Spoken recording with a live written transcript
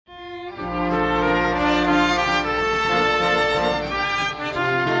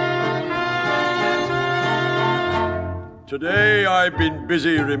Today I've been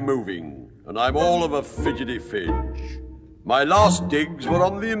busy removing, and I'm all of a fidgety fidge. My last digs were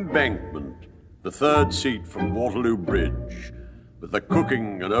on the embankment, the third seat from Waterloo Bridge. But the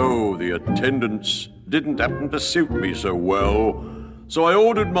cooking and, the attendance didn't happen to suit me so well, so I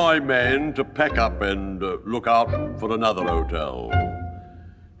ordered my man to pack up and look out for another hotel.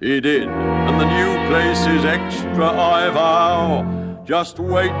 He did, and the new place is extra, I vow. Just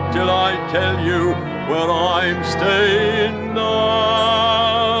wait till I tell you where I'm staying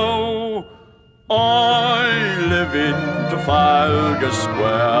now. I live in Trafalgar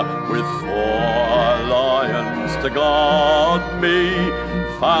Square with 4 lions to guard me,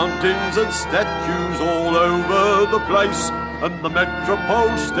 fountains and statues all over the place, and the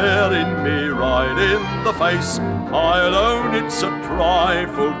Metropole staring me right in the face. I'll own it's a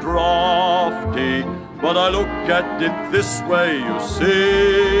trifle draughty, but I look at it this way, you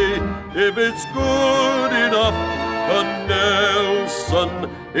see. If it's good enough for Nelson,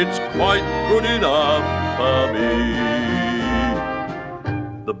 it's quite good enough for me.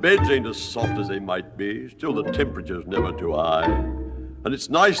 The beds ain't as soft as they might be, still the temperature's never too high. And it's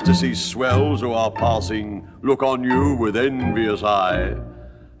nice to see swells who are passing look on you with envious eye.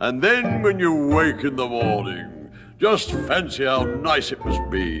 And then when you wake in the morning, just fancy how nice it must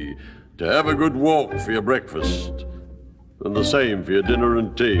be to have a good walk for your breakfast, and the same for your dinner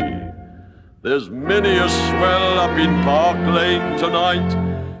and tea. There's many a swell up in Park Lane tonight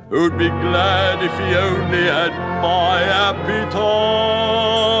who'd be glad if he only had my appetite.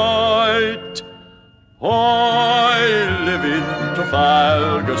 I live in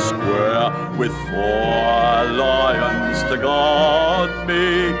Trafalgar Square with 4 lions to guard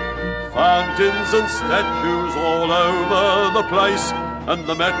me, fountains and statues all over the place, and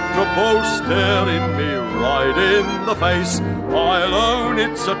the Metropole staring me right in the face. I'll own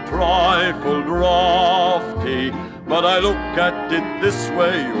it's a trifle draughty, but I look at it this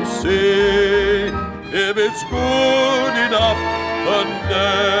way, you see. If it's good enough for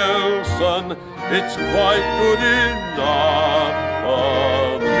Nelson, it's quite good enough for